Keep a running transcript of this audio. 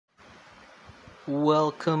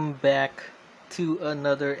Welcome back to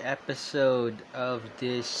another episode of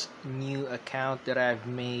this new account that I've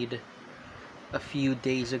made a few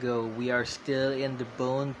days ago. We are still in the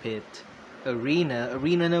Bone Pit arena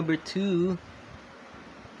number 2.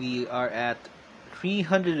 We are at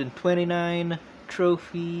 329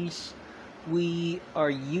 trophies. We are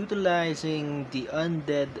utilizing the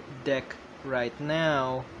undead deck right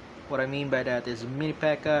now. What I mean by that is mini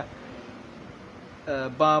P.E.K.K.A,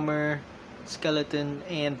 bomber, skeleton,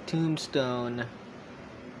 and tombstone,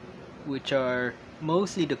 which are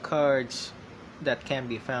mostly the cards that can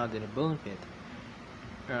be found in a bone pit.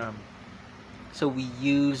 Um, so we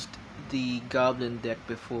used the goblin deck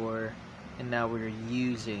before, and now we're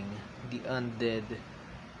using the undead,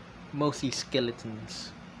 mostly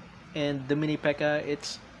skeletons. And the mini P.E.K.K.A,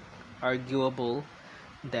 it's arguable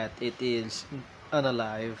that it is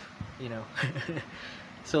unalive, you know.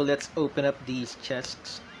 So let's open up these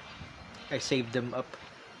chests. I saved them up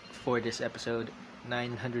for this episode.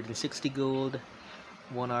 960 gold,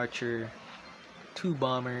 1 archer, 2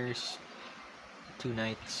 bombers, 2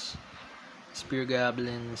 knights, spear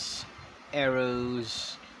goblins,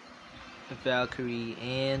 arrows, a Valkyrie,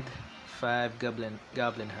 and 5 goblin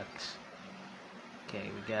huts.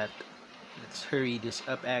 Okay, we got. Let's hurry this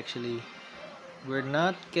up. Actually, we're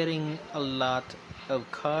not getting a lot of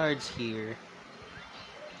cards here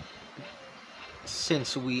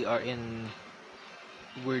since we're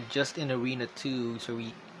just in arena 2, so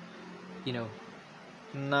we, you know,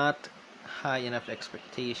 not high enough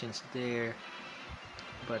expectations there,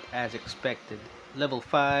 but as expected. Level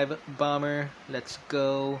 5 bomber, let's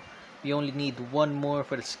go. We only need one more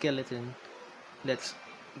for the skeleton. Let's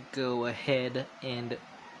go ahead and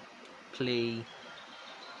play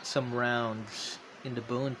some rounds in the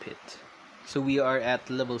bone pit. So we are at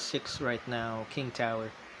level 6 right now, King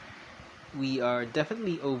Tower. We are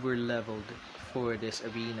definitely over leveled for this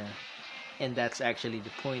arena, and that's actually the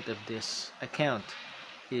point of this account,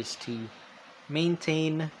 is to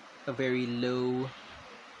maintain a very low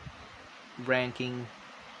ranking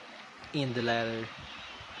in the ladder,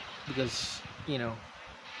 because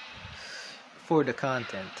for the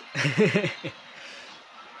content.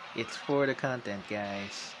 It's for the content,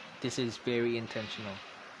 guys. This is very intentional.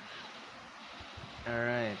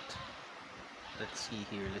 Alright, let's see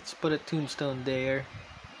here. Let's put a tombstone there.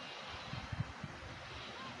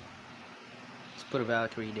 Let's put a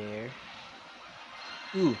Valkyrie there.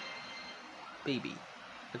 Ooh, baby.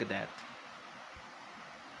 Look at that.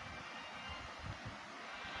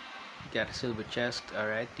 Got a silver chest.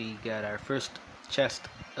 Alright, we got our first chest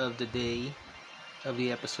of the day, of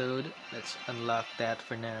the episode. Let's unlock that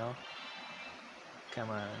for now. Come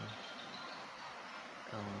on.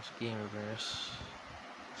 Almost Gamerverse.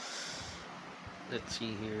 Let's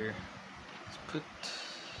see here. Let's put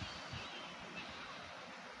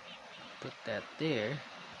that there.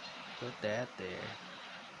 Put that there.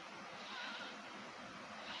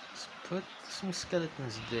 Let's put some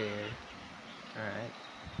skeletons there. Alright.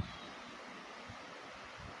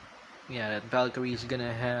 Yeah, that Valkyrie is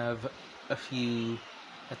gonna have a few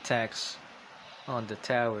attacks on the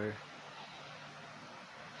tower.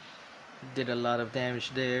 Did a lot of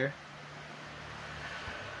damage there.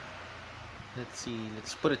 Let's see,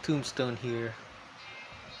 let's put a tombstone here.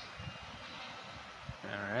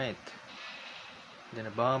 Alright. Then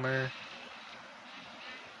a bomber.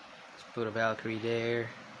 Let's put a Valkyrie there.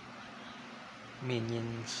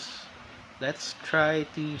 Minions. Let's try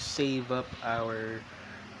to save up our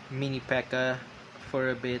mini P.E.K.K.A for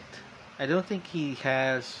a bit. I don't think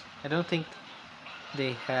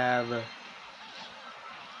they have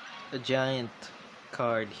a giant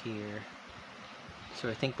card here. So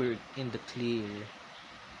I think we're in the clear.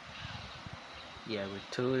 Yeah, we're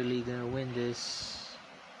totally gonna win this.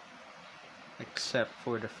 Except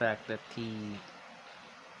for the fact that he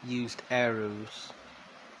used arrows.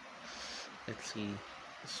 Let's see.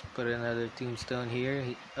 Let's put another tombstone here.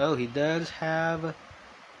 He does have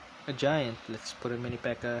a giant. Let's put a mini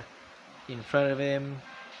P.E.K.K.A in front of him.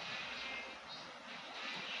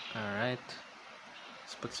 Alright.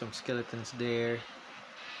 Let's put some skeletons there.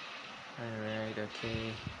 Alright,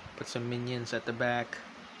 okay. Put some minions at the back.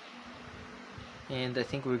 And I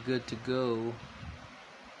think we're good to go.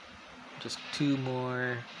 Just 2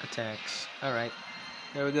 more attacks. Alright,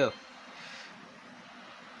 there we go.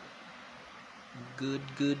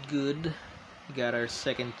 Good. We got our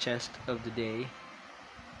second chest of the day.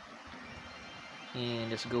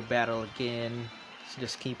 And let's go battle again. Let's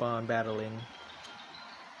just keep on battling.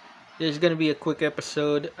 There's gonna be a quick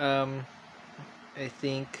episode. I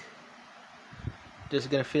think just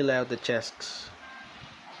gonna fill out the chests.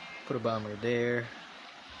 Put a bomber there.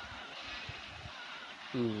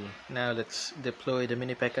 Ooh, now let's deploy the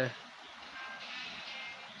mini P.E.K.K.A.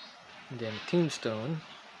 Then tombstone.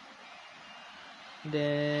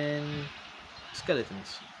 Then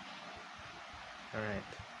skeletons. Alright.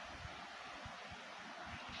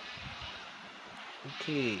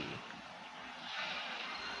 Okay.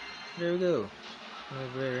 There we go.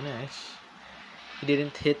 Very nice. He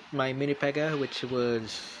didn't hit my mini P.E.K.K.A, which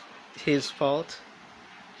was his fault.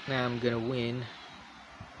 Now I'm gonna win.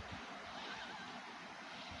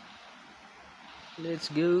 Let's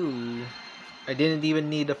go. I didn't even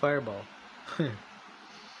need a fireball.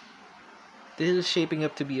 This is shaping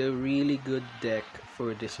up to be a really good deck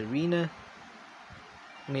for this arena.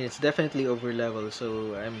 I mean, it's definitely over level,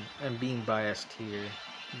 so I'm being biased here.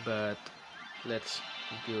 But let's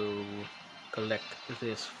go collect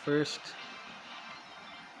this first.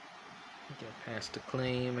 Get past the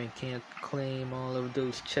claim. I can't claim all of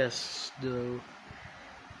those chests though.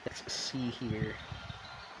 Let's see here.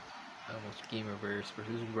 Almost Gamerverse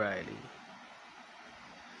versus Riley.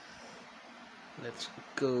 Let's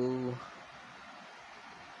go.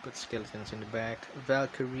 Put skeletons in the back.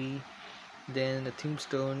 Valkyrie. Then a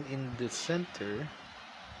tombstone in the center.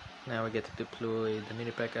 Now we get to deploy the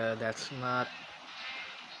mini P.E.K.K.A. That's not...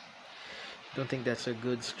 Don't think that's a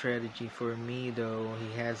good strategy for me though.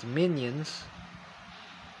 He has minions.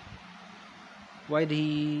 Why did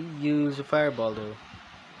he use a fireball though?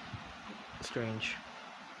 Strange.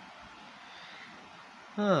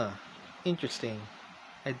 Huh. Interesting.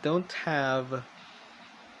 I don't have...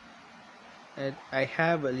 I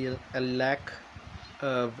have a lack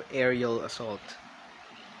of aerial assault.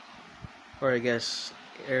 Or I guess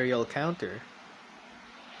aerial counter.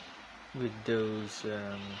 With those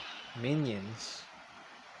minions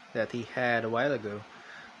that he had a while ago.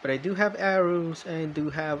 But I do have arrows and I do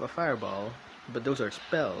have a fireball. But those are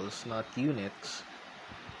spells, not units.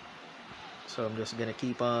 So I'm just gonna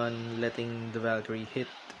keep on letting the Valkyrie hit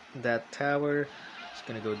that tower. It's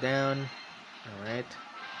gonna go down. Alright.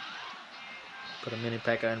 Put a mini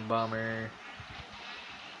P.E.K.K.A and bomber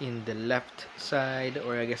in the left side,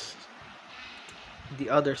 or I guess the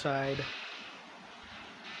other side.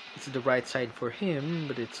 It's the right side for him,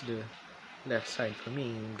 but it's the left side for me.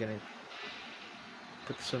 I'm gonna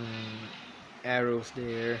put some arrows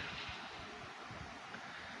there.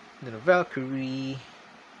 Then a Valkyrie.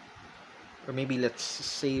 Or maybe let's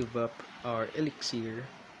save up our elixir.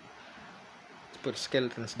 Let's put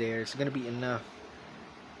skeletons there. It's gonna be enough.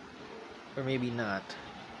 Or maybe not.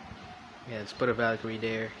 Yeah, let's put a Valkyrie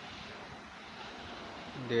there.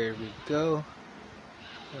 There we go.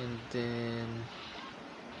 And then...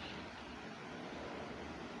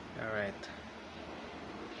 Alright.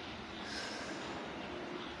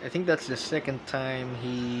 I think that's the second time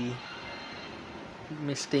he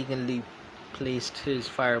mistakenly placed his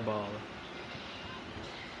fireball.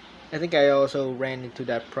 I think I also ran into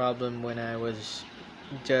that problem when I was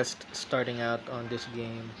just starting out on this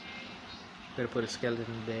game. Gotta put a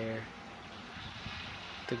skeleton there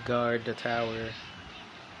to guard the tower.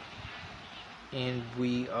 And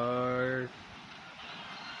we are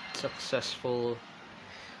successful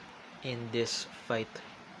in this fight.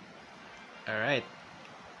 Alright.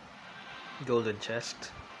 Golden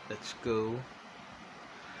chest. Let's go.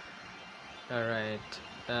 Alright.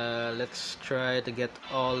 Let's try to get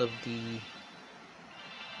all of the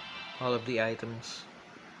items.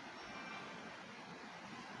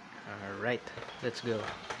 Alright, let's go.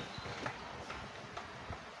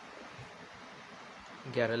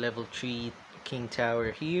 Got a level 3 king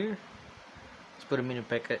tower here. Let's put a mini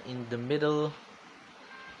P.E.K.K.A in the middle.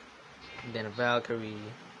 And then a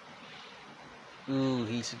Valkyrie. Ooh,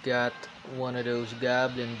 he's got one of those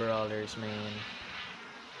goblin brawlers, man.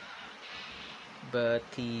 But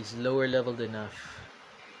he's lower leveled enough.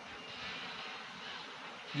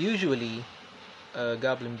 Usually, a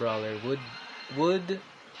goblin brawler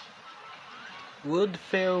would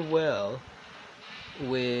fare well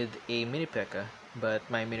with a mini P.E.K.K.A, but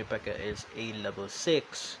my mini P.E.K.K.A is a level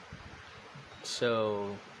 6,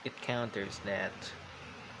 so it counters that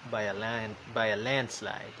by a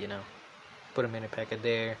landslide, you know. Put a mini P.E.K.K.A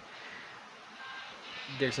there.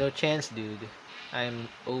 There's no chance, dude. I'm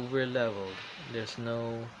over leveled. There's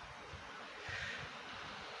no...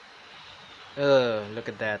 look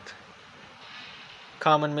at that.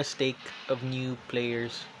 Common mistake of new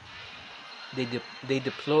players. They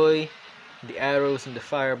deploy the arrows and the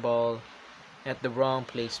fireball at the wrong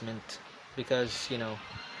placement because, you know,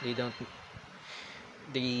 they don't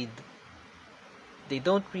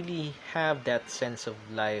really have that sense of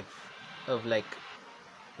life, of like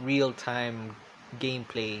real-time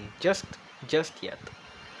gameplay just yet.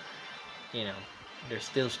 You know, they're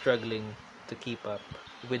still struggling to keep up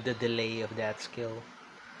with the delay of that skill,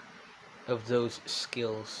 of those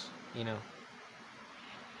skills, you know.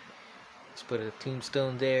 Let's put a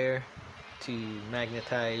tombstone there to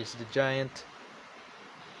magnetize the giant.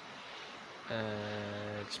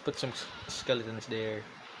 Let's put some skeletons there.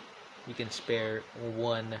 You can spare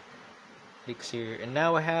one elixir, and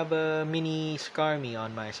now I have a mini Skarmy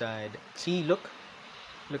on my side. See, look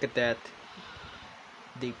at that.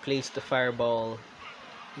 They placed the fireball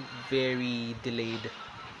very delayed.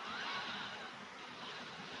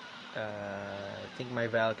 I think my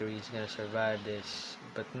Valkyrie is gonna survive this,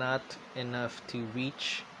 but not enough to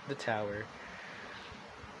reach the tower.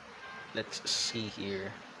 Let's see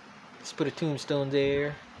here. Let's put a tombstone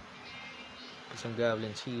there. Put some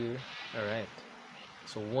goblins here. Alright.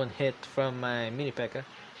 So one hit from my mini P.E.K.K.A.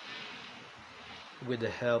 with the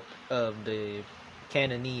help of the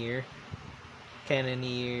cannoneer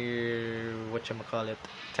whatchamacallit,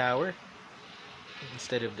 tower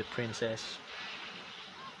instead of the princess.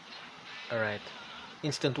 Alright.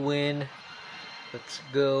 Instant win. Let's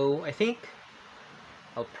go. I think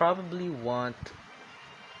I'll probably want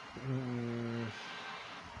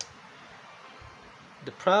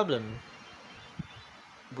the problem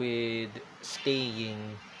with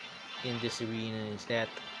staying in this arena is that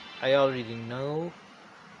I already know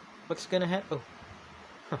what's gonna happen. Oh.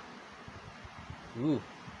 Huh. Ooh.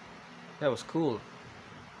 That was cool.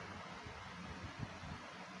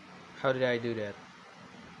 How did I do that?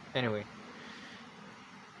 Anyway.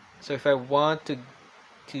 So if I want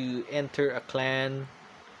to enter a clan,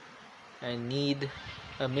 I need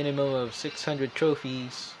a minimum of 600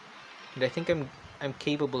 trophies, and I think I'm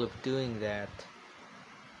capable of doing that.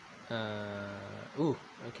 Ooh,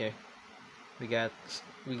 okay. We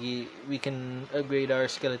can upgrade our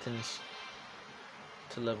skeletons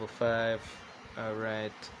to level 5.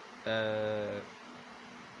 Alright. Let's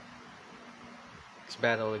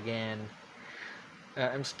battle again.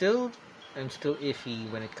 I'm still iffy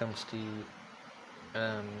when it comes to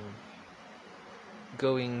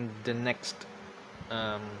going the next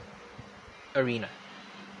arena.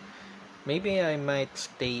 Maybe I might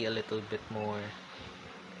stay a little bit more.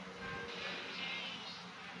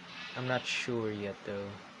 I'm not sure yet though.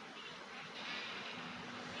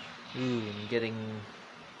 Ooh, I'm getting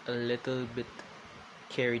a little bit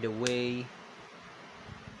carried away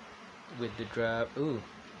with the drop. Ooh,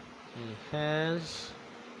 he has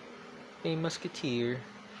a musketeer.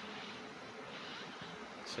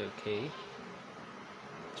 It's okay.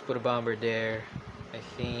 Let's put a bomber there. I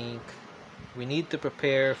think we need to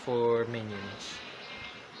prepare for minions.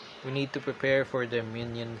 We need to prepare for the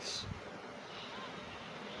minions.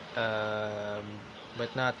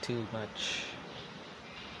 But not too much.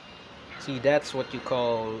 See, that's what you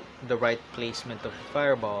call the right placement of a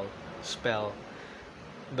fireball spell.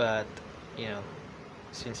 But, you know,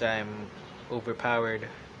 since I'm overpowered,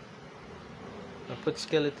 I'll put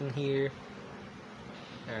skeleton here.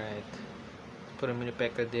 Alright. Put a mini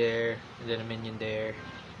P.E.K.K.A. there, and then a minion there.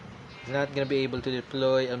 He's not gonna be able to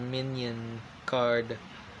deploy a minion card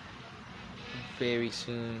very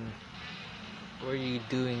soon. What are you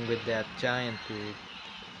doing with that giant, dude?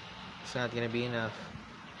 It's not gonna be enough.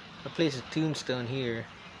 I'll place a tombstone here.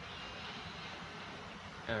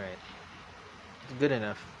 Alright. It's good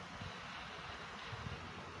enough.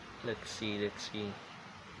 Let's see.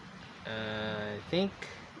 I think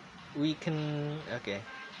we can... Okay.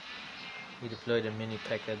 We deployed a mini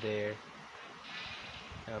P.E.K.K.A. there.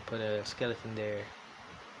 I'll put a skeleton there.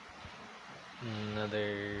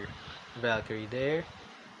 Another Valkyrie there.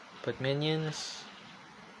 Put minions.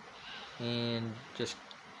 And just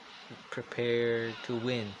prepare to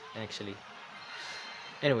win, actually.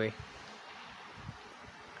 Anyway.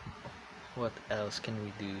 What else can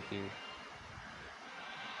we do here?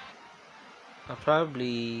 I'll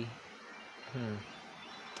probably...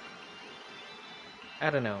 I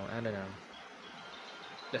don't know.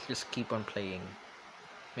 Let's just keep on playing.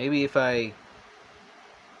 Maybe if I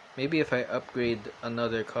upgrade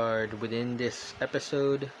another card within this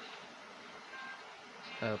episode,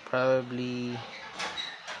 probably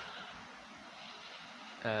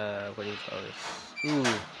what do you call this? Ooh,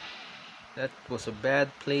 that was a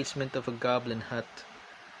bad placement of a goblin hut.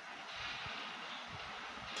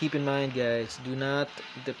 Keep in mind, guys, do not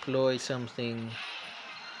deploy something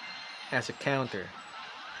as a counter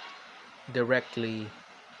directly.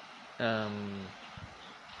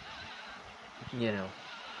 You know,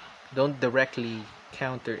 don't directly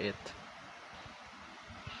counter it.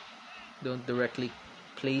 Don't directly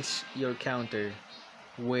place your counter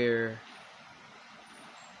where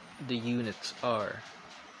the units are.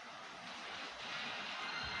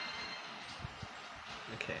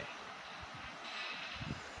 Okay.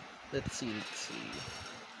 Let's see. Let's see.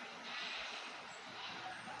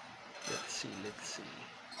 Let's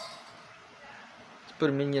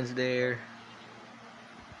put minions there.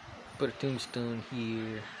 Put a tombstone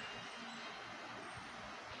here.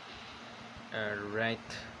 Alright.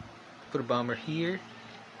 Put a bomber here.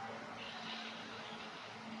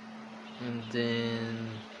 And then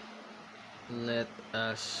let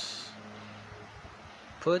us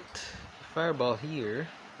put a fireball here,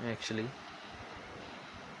 actually.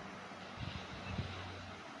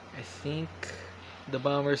 I think the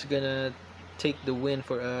bomber's gonna take the win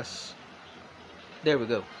for us. There we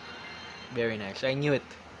go. Very nice. I knew it.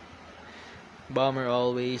 Bomber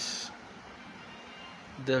always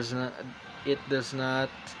does not,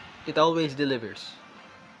 it always delivers.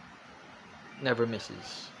 Never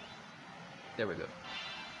misses. There we go.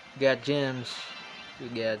 Got gems. We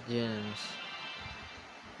got gems.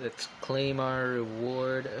 Let's claim our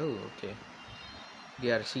reward. Oh, okay.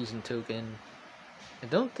 Got a season token. I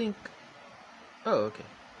don't think... Oh, okay.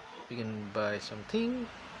 We can buy something.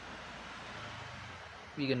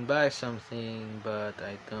 But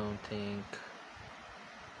I don't think...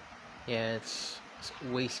 Yeah, it's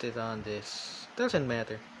wasted on this. Doesn't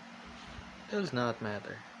matter. Does not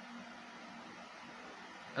matter.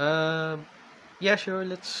 Yeah, sure.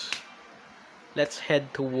 Let's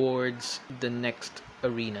head towards the next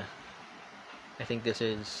arena. I think this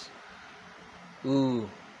is... Ooh.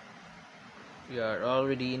 We are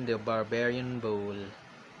already in the Barbarian Bowl.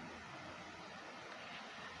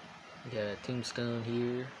 Got a tombstone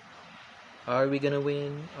here. Are we gonna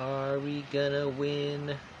win?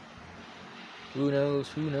 Who knows?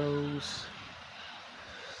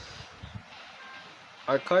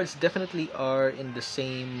 Our cards definitely are in the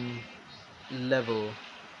same level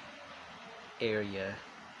area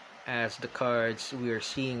as the cards we are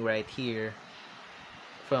seeing right here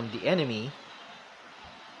from the enemy.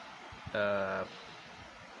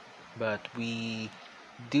 But we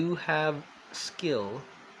do have skill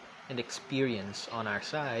and experience on our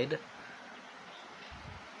side,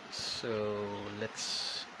 so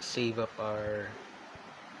let's save up our...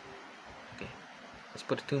 Okay, let's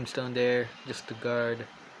put a tombstone there just to guard.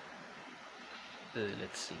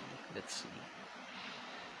 Let's see.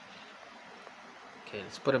 Okay,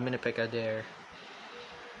 let's put a mini P.E.K.K.A there.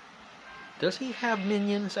 Does he have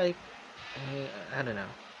minions? I don't know.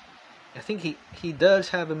 I think he does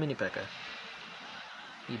have a mini P.E.K.K.A.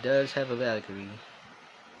 He does have a Valkyrie,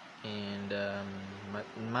 and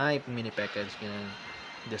my mini P.E.K.K.A is gonna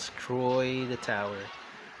destroy the tower.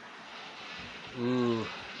 Ooh,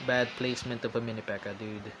 bad placement of a mini P.E.K.K.A,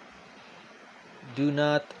 dude. Do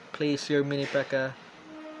not place your mini P.E.K.K.A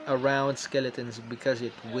around skeletons because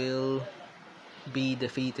it will be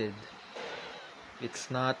defeated.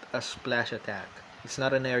 It's not a splash attack. It's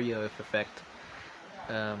not an area of effect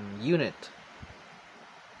unit.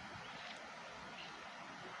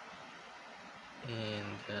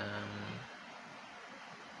 And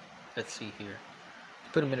let's see here.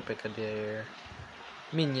 Put a mini P.E.K.K.A there.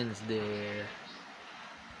 Minions there.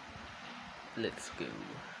 Let's go.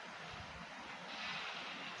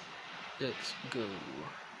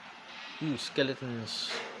 Ooh,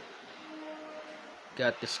 skeletons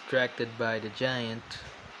got distracted by the giant,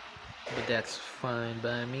 but that's fine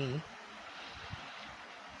by me.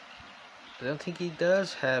 I don't think he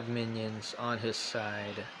does have minions on his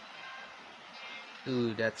side.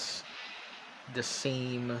 Ooh, that's the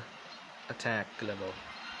same attack level.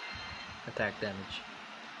 Attack damage.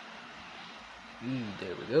 Ooh,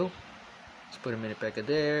 there we go. Let's put a mini P.E.K.K.A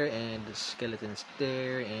there, and the skeletons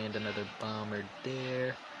there, and another bomber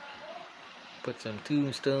there. Put some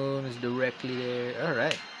tombstones directly there.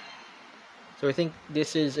 Alright. So I think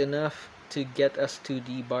this is enough to get us to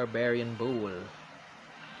the Barbarian Bowl.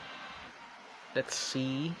 Let's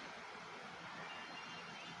see.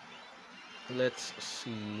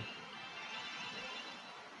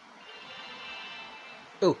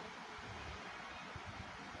 Oh!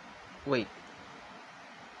 Wait.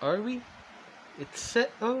 Are we? It's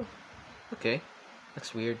set. Oh, okay.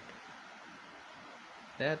 That's weird.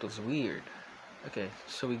 That was weird. Okay,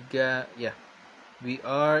 so we got... Yeah. We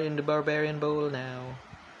are in the Barbarian Bowl now.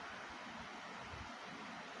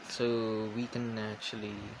 So we can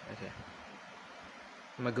actually... Okay.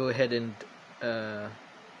 I'm gonna go ahead and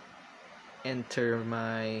enter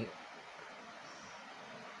my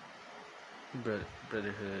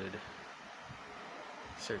Brotherhood.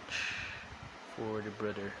 Search for the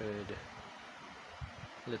Brotherhood.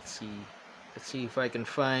 Let's see if I can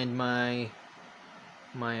find my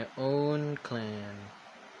own clan.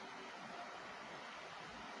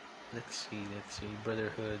 Let's see,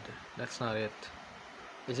 Brotherhood. That's not it.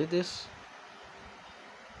 Is it this?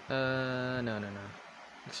 No, no, no.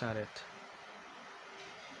 That's not it.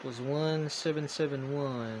 It was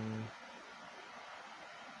 1771.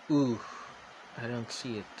 Ooh, I don't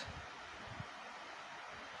see it.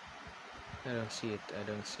 I don't see it. I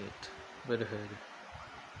don't see it. Brotherhood.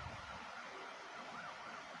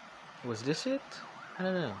 Was this it? I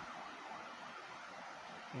don't know.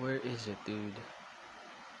 Where is it, dude?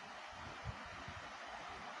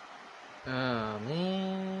 Oh,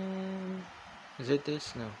 man. Is it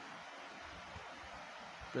this? No.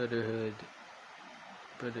 Brotherhood.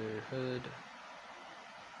 Brotherhood.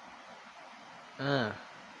 Ah.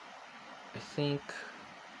 I think...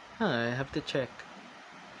 Huh, I have to check.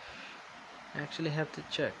 I actually have to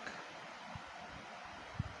check.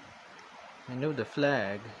 I know the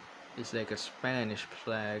flag is like a Spanish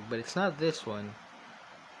flag, but it's not this one.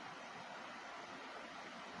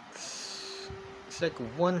 It's like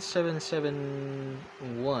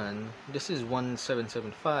 1771. This is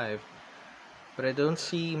 1775, but I don't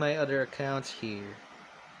see my other accounts here.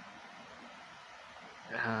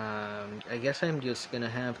 I guess I'm just gonna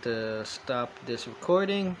have to stop this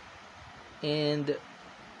recording and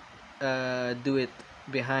do it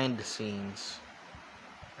behind the scenes.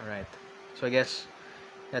 Alright, so I guess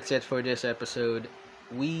that's it for this episode.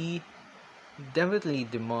 We definitely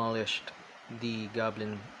demolished the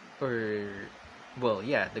Goblin, or well,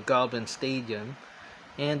 yeah, the Goblin Stadium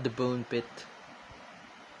and the Bone Pit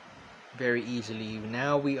very easily.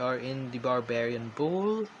 Now we are in the Barbarian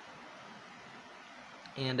Bowl,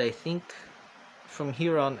 and I think from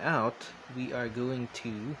here on out we are going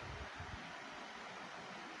to,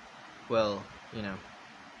 well, you know,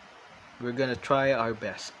 we're gonna try our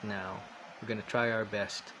best now. We're gonna try our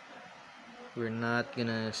best. We're not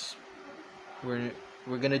gonna we're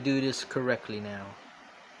gonna do this correctly now.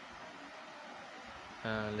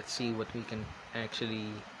 Let's see what we can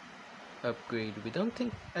actually upgrade. I don't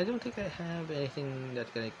think I have anything that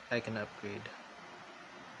I can upgrade.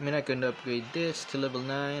 I mean, I can upgrade this to level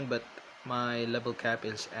 9, but my level cap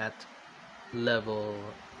is at level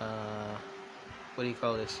what do you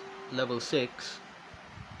call this? Level 6.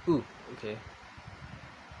 Ooh, okay.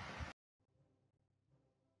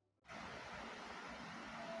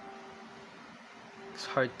 It's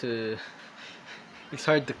hard to it's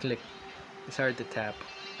hard to click. It's hard to tap.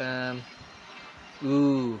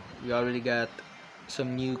 Ooh, we already got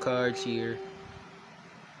some new cards here.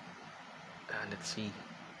 Let's see.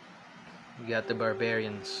 We got the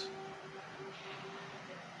Barbarians.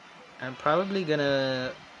 I'm probably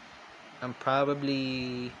gonna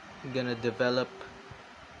develop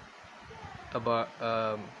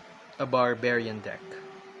a Barbarian deck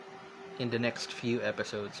in the next few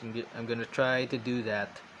episodes. I'm gonna try to do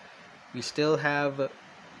that. We still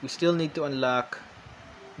need to unlock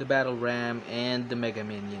the Battle Ram and the Mega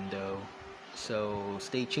Minion though, so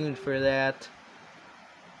stay tuned for that.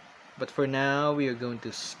 But for now, we are going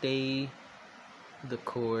to stay the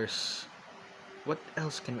course. What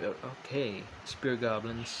else can we... Okay, Spear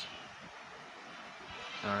Goblins.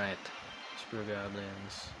 Alright, Spear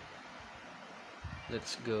Goblins.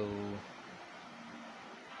 Let's go.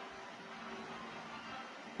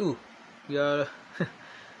 Ooh, we are...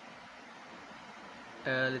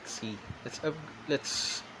 let's see.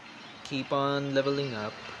 Let's keep on leveling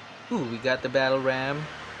up. Ooh, we got the Battle Ram.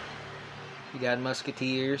 We got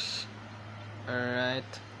Musketeers.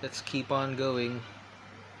 Alright, let's keep on going.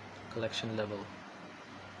 Collection level.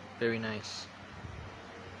 Very nice.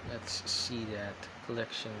 Let's see that.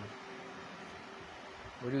 Collection.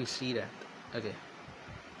 Where do we see that? Okay.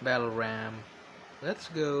 Battle Ram. Let's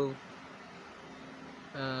go.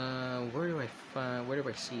 Where do I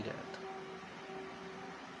see that?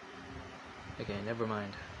 Okay, never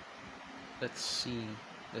mind. Let's see.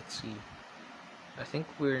 I think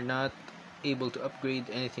we're not able to upgrade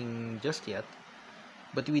anything just yet,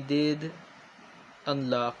 but we did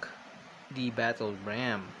unlock the Battle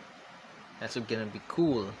Ram. That's gonna be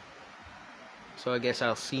cool. So I guess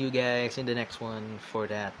I'll see you guys in the next one for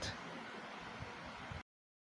that.